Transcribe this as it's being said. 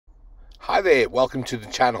Hi there, welcome to the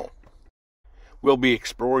channel. We'll be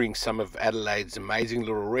exploring some of Adelaide's amazing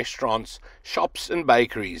little restaurants, shops and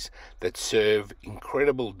bakeries that serve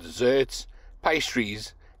incredible desserts,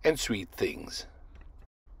 pastries and sweet things.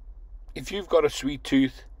 If you've got a sweet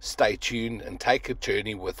tooth, stay tuned and take a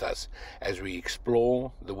journey with us as we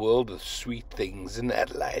explore the world of sweet things in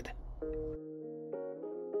Adelaide.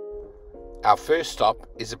 Our first stop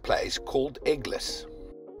is a place called Eggless.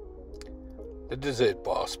 The dessert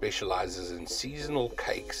bar specializes in seasonal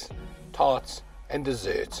cakes, tarts and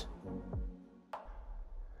desserts.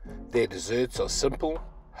 Their desserts are simple,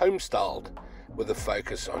 home-styled, with a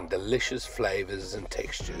focus on delicious flavors and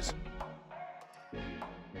textures.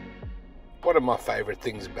 One of my favorite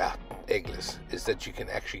things about Eggless is that you can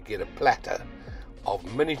actually get a platter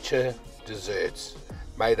of miniature desserts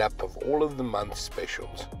made up of all of the month's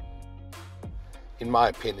specials. In my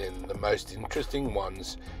opinion, the most interesting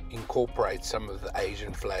ones incorporate some of the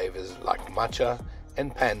Asian flavors like matcha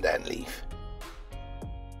and pandan leaf.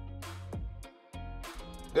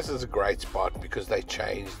 This is a great spot because they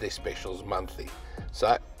change their specials monthly,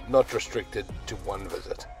 so not restricted to one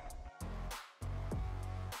visit.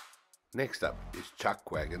 Next up is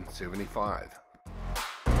Chuck Wagon 75.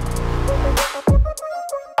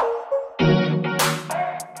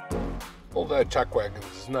 Although Chuck Wagons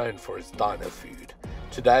is known for its diner food,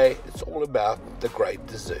 today it's all about the great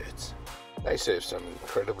desserts. They serve some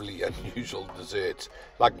incredibly unusual desserts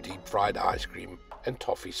like deep fried ice cream and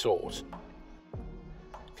toffee sauce.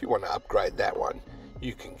 If you want to upgrade that one,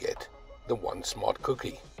 you can get the One Smart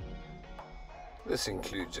Cookie. This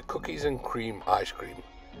includes a cookies and cream ice cream,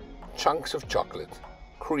 chunks of chocolate,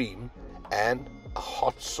 cream and a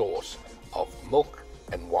hot sauce of milk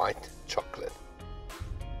and white chocolate.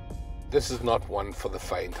 This is not one for the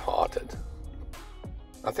faint-hearted.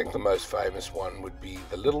 I think the most famous one would be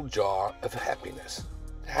the little jar of happiness.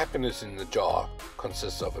 The happiness in the jar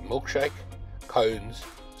consists of a milkshake, cones,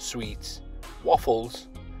 sweets, waffles,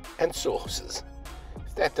 and sauces.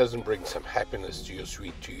 If that doesn't bring some happiness to your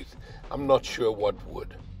sweet tooth, I'm not sure what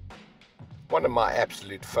would. One of my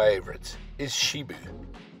absolute favorites is Shibu.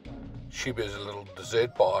 Shibu is a little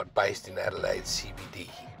dessert bar based in Adelaide CBD.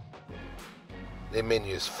 Their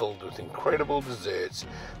menu is filled with incredible desserts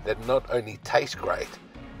that not only taste great,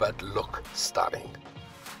 but look stunning.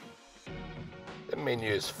 The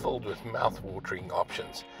menu is filled with mouth-watering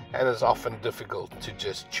options and is often difficult to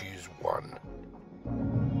just choose one.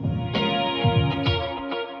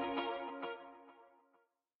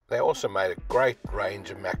 They also made a great range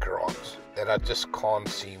of macarons that I just can't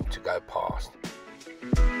seem to go past.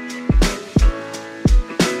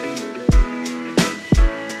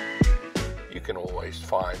 You can always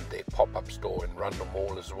find their pop-up store in Rundle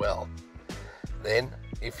Mall as well. Then,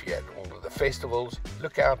 if you're at all of the festivals,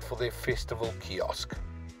 look out for their festival kiosk.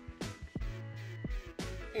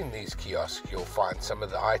 In these kiosks you'll find some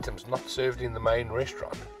of the items not served in the main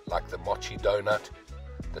restaurant, like the mochi donut,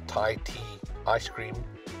 the Thai tea ice cream,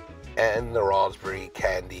 and the raspberry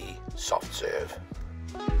candy soft serve.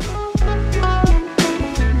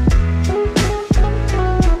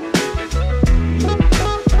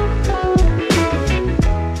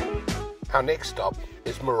 Our next stop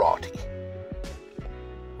is Marathi.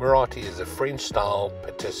 Marathi is a French-style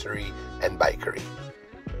patisserie and bakery.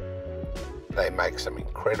 They make some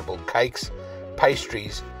incredible cakes,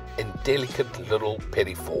 pastries, and delicate little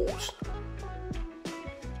petit fours.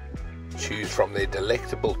 Choose from their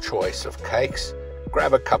delectable choice of cakes,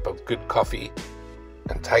 grab a cup of good coffee,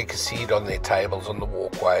 and take a seat on their tables on the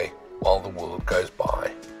walkway while the world goes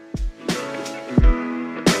by.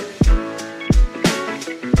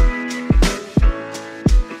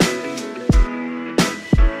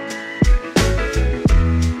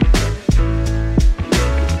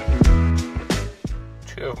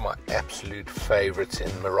 Two of my absolute favorites in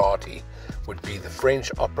Marathi would be the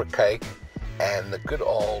French opera cake and the good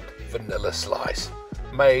old vanilla slice,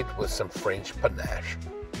 made with some French panache.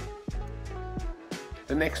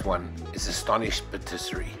 The next one is Astonished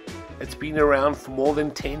Patisserie. It's been around for more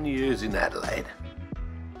than 10 years in Adelaide.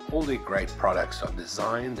 All their great products are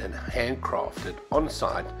designed and handcrafted on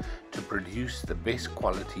site to produce the best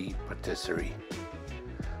quality patisserie.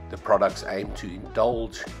 The products aim to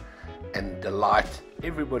indulge and delight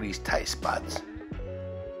everybody's taste buds.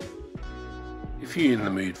 If you're in the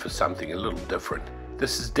mood for something a little different,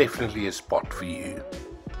 this is definitely a spot for you.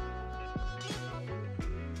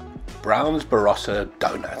 Brown's Barossa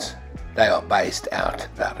Donuts. They are based out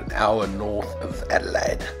about an hour north of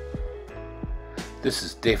Adelaide. This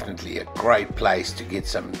is definitely a great place to get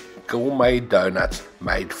some gourmet donuts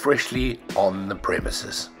made freshly on the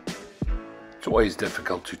premises. It's always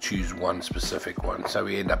difficult to choose one specific one, so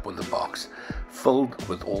we end up with a box filled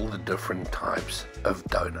with all the different types of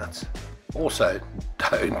donuts. Also,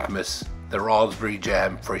 don't miss the raspberry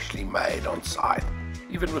jam freshly made on site.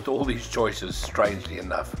 Even with all these choices, strangely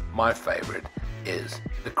enough, my favorite is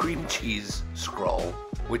the cream cheese scroll,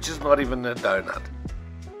 which is not even a donut.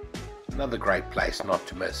 Another great place not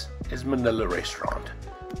to miss is Manila Restaurant.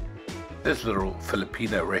 This little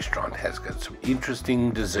Filipino restaurant has got some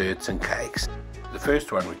interesting desserts and cakes. The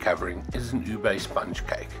first one we're covering is an ube sponge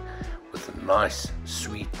cake with a nice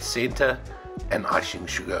sweet center and icing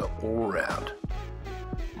sugar all around.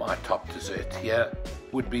 My top dessert here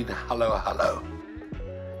would be the Hello Hello.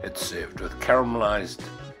 It's served with caramelized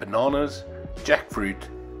bananas, jackfruit,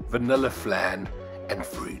 vanilla flan and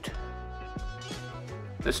fruit.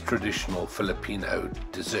 This traditional Filipino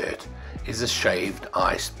dessert is a shaved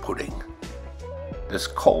ice pudding. This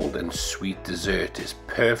cold and sweet dessert is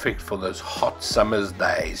perfect for those hot summer's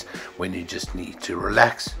days when you just need to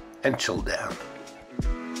relax and chill down.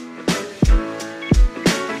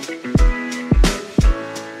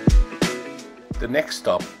 The next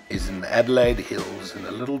stop is in the Adelaide Hills in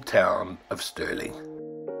the little town of Stirling.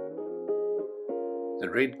 The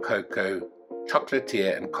Red Cocoa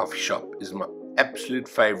Chocolatier and Coffee Shop is my absolute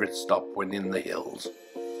favorite stop when in the hills.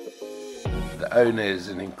 The owner is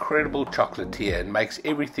an incredible chocolatier and makes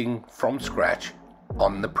everything from scratch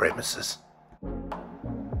on the premises.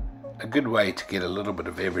 A good way to get a little bit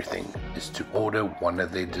of everything is to order one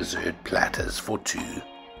of their dessert platters for two.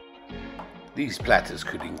 These platters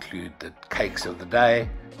could include the cakes of the day,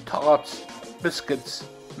 tarts, biscuits,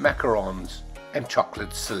 macarons and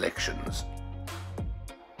chocolate selections.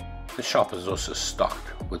 The shop is also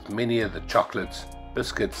stocked with many of the chocolates,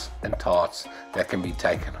 biscuits and tarts that can be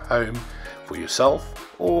taken home for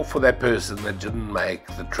yourself or for that person that didn't make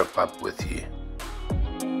the trip up with you.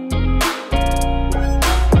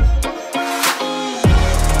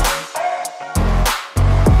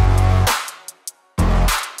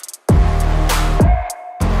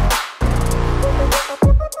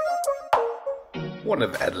 One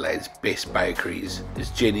of Adelaide's best bakeries is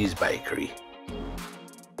Jenny's Bakery.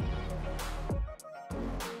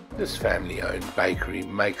 This family-owned bakery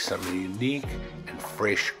makes some unique and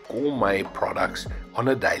fresh gourmet products on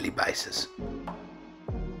a daily basis.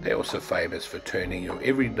 They're also famous for turning your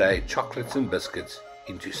everyday chocolates and biscuits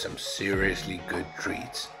into some seriously good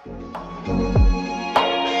treats.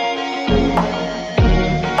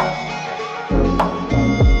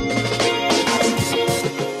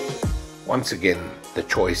 Once again, the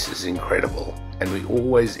choice is incredible, and we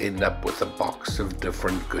always end up with a box of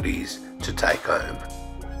different goodies to take home.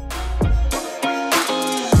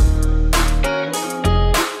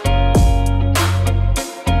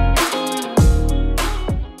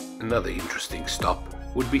 Another interesting stop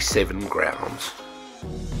would be 7 Grounds.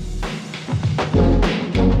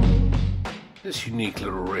 This unique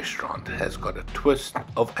little restaurant has got a twist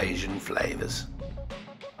of Asian flavors.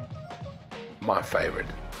 My favorite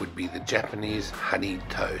would be the Japanese honey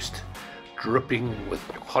toast, dripping with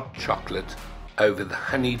hot chocolate over the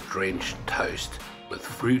honey-drenched toast with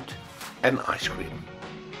fruit and ice cream.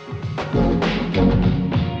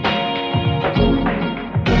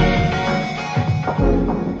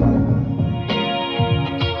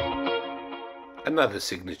 Another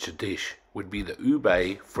signature dish would be the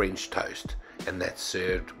ube French toast, and that's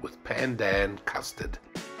served with pandan custard.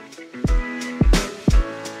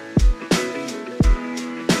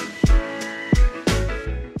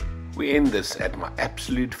 We end this at my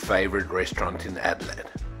absolute favorite restaurant in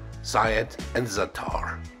Adelaide, Zayat and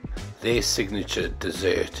Zatar. Their signature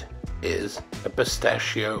dessert is a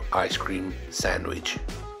pistachio ice cream sandwich.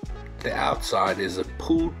 The outside is a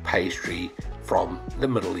pulled pastry from the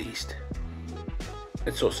Middle East.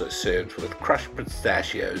 It's also served with crushed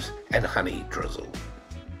pistachios and honey drizzle.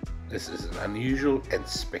 This is an unusual and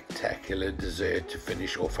spectacular dessert to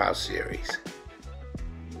finish off our series.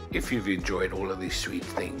 If you've enjoyed all of these sweet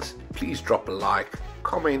things, please drop a like,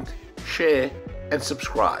 comment, share and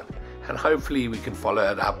subscribe, and hopefully we can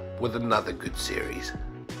follow it up with another good series.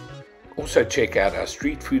 Also check out our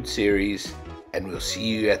street food series, and we'll see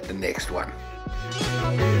you at the next one.